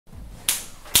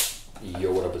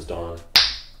Yo, what up, it's Don.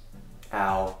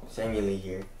 Ow, Samuel Lee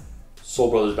here.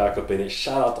 Soul Brothers back up in it.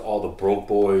 Shout out to all the broke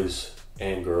boys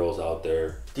and girls out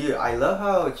there. Dude, I love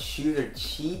how shoes are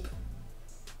cheap,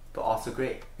 but also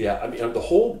great. Yeah, I mean, the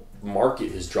whole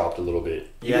market has dropped a little bit.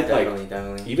 Yeah,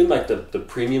 definitely. Even like the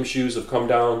premium shoes have come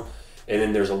down, and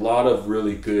then there's a lot of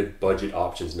really good budget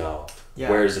options now. Yeah.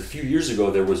 Whereas a few years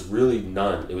ago, there was really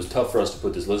none. It was tough for us to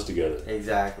put this list together.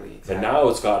 Exactly. And now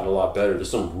it's gotten a lot better. There's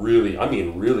some really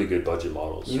good budget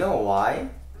models. You know why?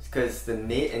 It's because the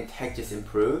knit and tech just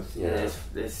improves. Yeah. And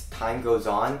as time goes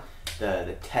on,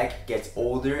 the tech gets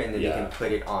older, and then you can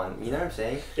put it on. You know what I'm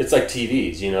saying? It's like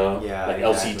TVs, you know? Yeah, like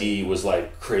exactly. LCD was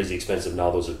like crazy expensive.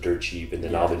 Now those are dirt cheap. And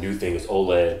then now the new thing is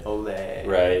OLED. OLED.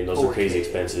 Right? And those are crazy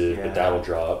expensive, but that'll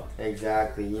drop.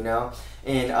 Exactly, you know?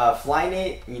 And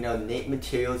Flyknit, you know, knit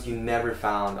materials you never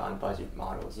found on budget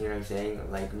models. You know what I'm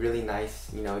saying? Like really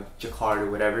nice, you know, jacquard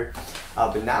or whatever.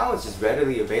 But now it's just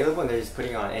readily available, and they're just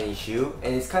putting it on any shoe.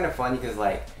 And it's kind of funny because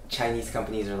like Chinese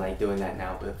companies are like doing that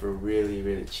now, but for really,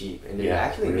 really cheap. And they're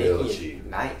actually making it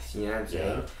nice, you know what I'm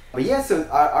saying? Yeah. But yeah, so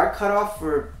our cutoff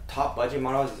for top budget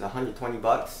models is 120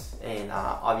 bucks. And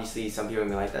obviously some people may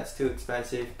be like, that's too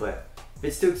expensive, but if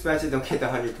it's too expensive, don't get the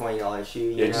 $120 shoe,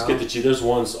 you know? Just get the cheap. There's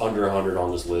ones under 100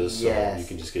 on this list, so you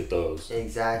can just get those.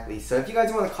 Exactly. So if you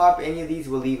guys want to copy any of these,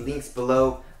 we'll leave links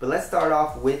below. But let's start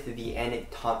off with the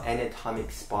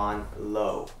Anatomic Spawn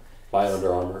Low. By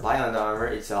Under Armour. By Under Armour.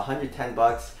 It's 110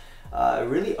 bucks. A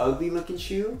really ugly looking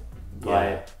shoe,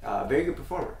 but very good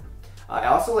performer. I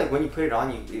also like when you put it on,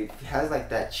 it has like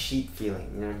that cheap feeling,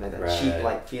 you know, like that cheap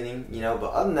like feeling, you know.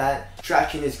 But other than that,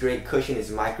 traction is great, cushion is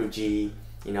micro G,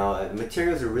 you know, the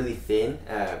materials are really thin,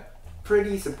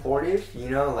 pretty supportive, you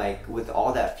know, like with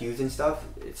all that fusion stuff,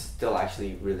 it's still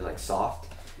actually really like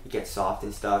soft. It gets soft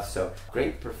and stuff, so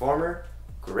great performer,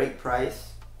 great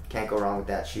price, can't go wrong with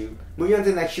that shoe. Moving on to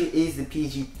the next shoe is the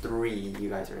PG3, you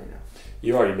guys already know.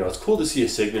 You already know. It's cool to see a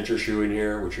signature shoe in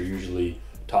here, which are usually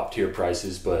top tier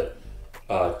prices, but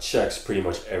checks pretty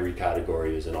much every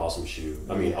category as an awesome shoe.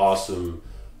 I mean, awesome,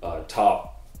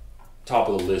 top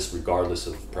of the list regardless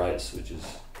of price, which is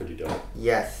pretty dope.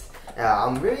 Yes.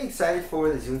 I'm really excited for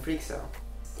the Zoom Freaks though.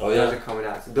 Oh yeah? Those are coming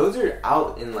out. So those are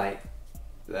out in like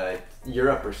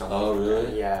Europe or something. Oh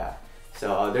really? Yeah.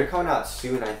 So they're coming out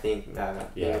soon, I think,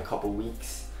 in a couple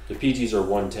weeks. The PGs are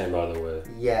 110, by the way.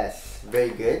 Yes,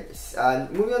 very good.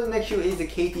 Moving on to the next shoe is the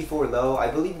KT4 Low.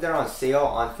 I believe they're on sale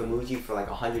on Famuji for like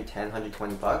 110,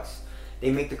 120 bucks.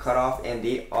 They make the cutoff, and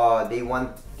they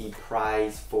won the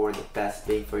prize for the best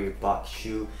bang for your buck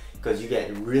shoe because you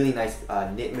get really nice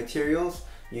knit materials.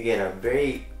 You get a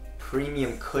very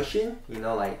premium cushion. You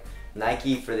know, like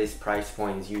Nike for this price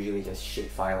point is usually just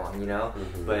shit Phylon, you know.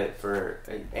 But for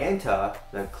Anta,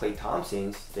 the Klay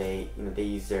Thompsons, they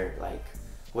use their like.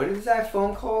 What is that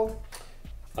phone called?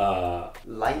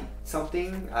 Light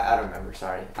something? I don't remember,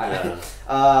 sorry.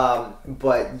 Yeah.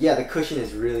 But yeah, the cushion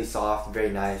is really soft, very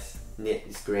nice. Knit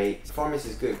is great. Performance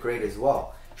is great as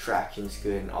well. Traction's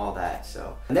good and all that.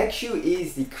 So next shoe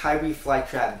is the Kyrie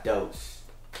Flytrap Dose.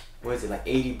 What is it, like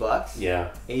 80 bucks?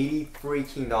 Yeah. 80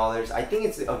 freaking dollars. I think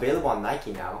it's available on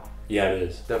Nike now. Yeah, it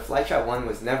is. The Flytrap one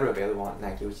was never available on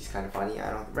Nike, which is kind of funny.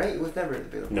 Right? It was never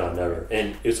available. No, never.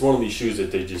 And it's one of these shoes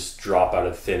that they just drop out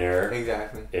of thin air.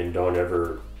 Exactly. And don't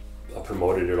ever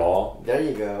promote it at all. There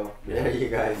you go. Yeah. There you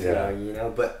guys go, you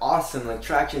know. But awesome, like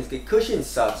traction's good. Cushion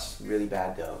sucks really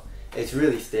bad though. It's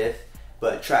really stiff,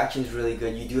 but traction's really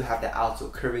good. You do have the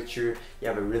outsole curvature. You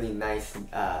have a really nice,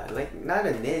 like not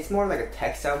a knit, it's more like a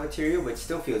textile material, but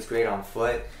still feels great on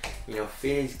foot. You know,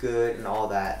 fit is good and all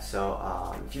that. So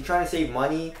if you're trying to save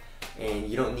money and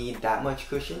you don't need that much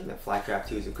cushion, the Flytrap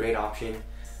 2 is a great option.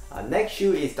 Next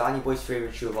shoe is Donnie Boy's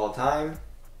favorite shoe of all time.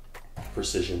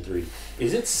 Precision 3.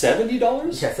 Is it $70?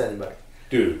 Yeah, $70.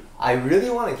 Dude. I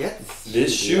really want to get this shoe.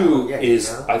 This shoe is,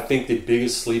 I think, the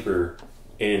biggest sleeper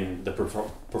in the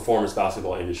performance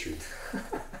basketball industry.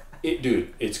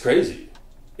 Dude, it's crazy.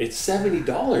 It's $70.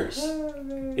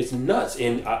 Oh, it's nuts,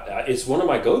 and it's one of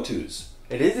my go-tos.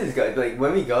 It is his go. Like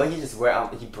when we go, he just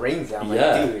he brings it. I'm like,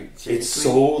 dude, seriously? It's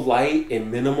so light and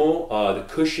minimal. The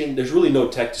cushion, there's really no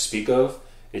tech to speak of.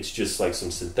 It's just like some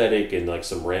synthetic and like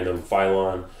some random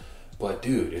Phylon. But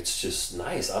dude, it's just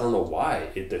nice. I don't know why.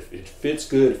 It fits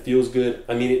good. It feels good.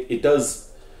 I mean, it does.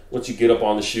 Once you get up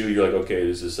on the shoe, you're like, okay,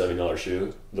 this is a $70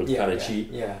 shoe. Looks kind of cheap.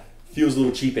 Yeah. Feels a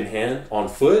little cheap in hand. On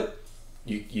foot,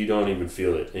 you don't even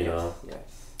feel it, you know? Yes.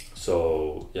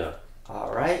 So, yeah.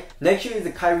 Alright. Next shoe is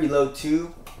the Kyrie Low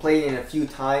 2. Played it a few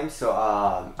times, so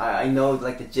I know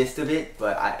like the gist of it,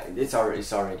 but it's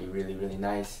already really, really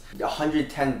nice.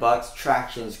 110 bucks.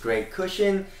 Traction's great.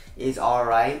 Cushion is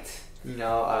alright. You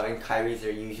know, and Kyrie's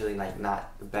are usually like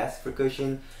not the best for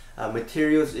cushion.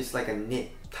 Materials, it's like a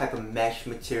knit type of mesh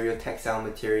material, textile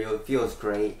material. It feels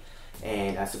great,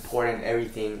 and support and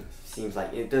everything seems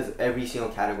like it does every single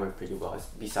category pretty well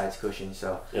besides cushion.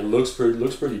 So it looks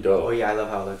pretty dope. Oh yeah, I love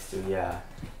how it looks too. Yeah.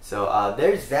 So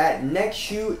there's that. Next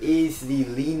shoe is the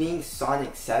Leaning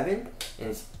Sonic 7, and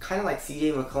it's kind of like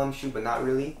CJ McCollum's shoe, but not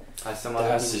really. Some other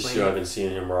That's the shoe I've been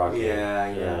seeing him rocking.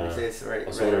 Yeah. It's right, I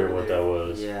was wondering what that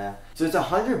was. Yeah. So it's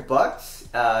 $100.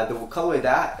 The colorway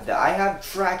that I have,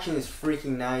 traction is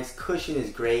freaking nice. Cushion is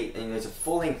great, and there's a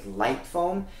full-length light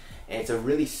foam, and it's a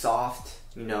really soft,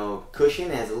 you know,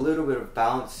 cushion. It has a little bit of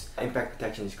bounce. Impact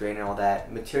protection is great and all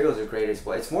that. Materials are great as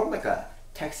well. It's more of like a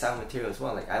textile material as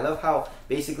well. Like I love how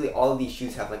basically all of these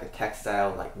shoes have like a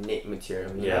textile, like knit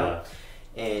material. You know?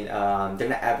 And they're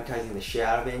not advertising the shit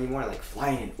out of it anymore. Like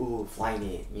Flyknit, ooh,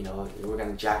 Flyknit. You know, we're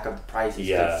gonna jack up the prices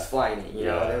because it's Flyknit. You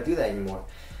know, they don't do that anymore.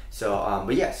 So,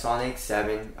 but yeah, Sonic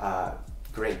 7,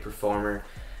 great performer.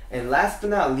 And last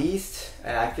but not least,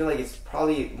 and I feel like it's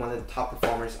probably one of the top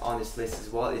performers on this list as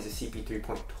well, is the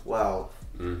CP3.12.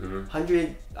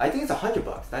 100, I think it's $100,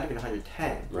 not even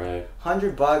 110. Right.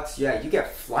 $100, yeah, you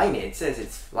get Flyknit. It says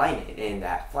it's Flyknit, and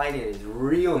that Flyknit is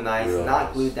real nice,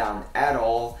 not glued down at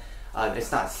all.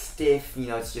 It's not stiff, you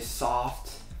know, it's just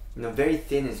soft, you know, very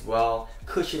thin as well.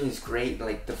 Cushion is great.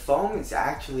 Like the foam is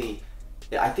actually,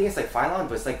 I think it's like Phylon,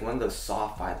 but it's like one of those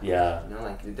soft Phylons. Yeah. You know,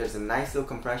 like there's a nice little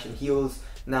compression, heels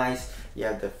nice.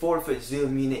 Yeah, the 4-foot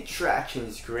zoom unit, traction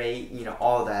is great, you know,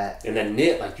 all that. And that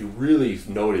knit, like you really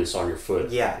notice on your foot.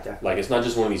 Yeah, definitely. Like it's not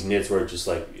just one of these knits where it's just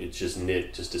like it's just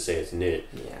knit just to say it's knit.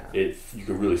 Yeah. You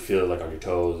can really feel it like on your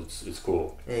toes. It's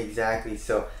cool. Exactly.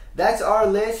 So that's our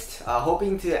list.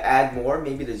 Hoping to add more.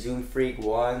 Maybe the Zoom Freak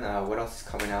one. What else is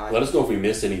coming out? Let us know if we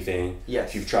missed anything. Yes.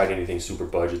 If you've tried anything super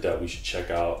budget that we should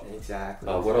check out. Exactly.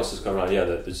 What else is coming out? Yeah,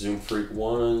 the Zoom Freak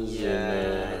ones. Yeah.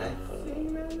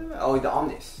 And, oh, the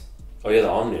Omnis. Oh yeah, the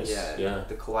Omnis. Yeah.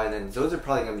 The Kawhi lens. Those are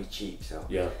probably gonna be cheap. So.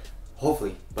 Yeah.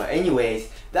 Hopefully. But anyways,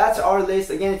 that's our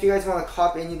list. Again, if you guys want to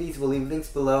cop any of these, we'll leave links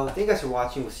below. Thank you guys for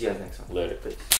watching. We'll see you guys next one. Later. Peace.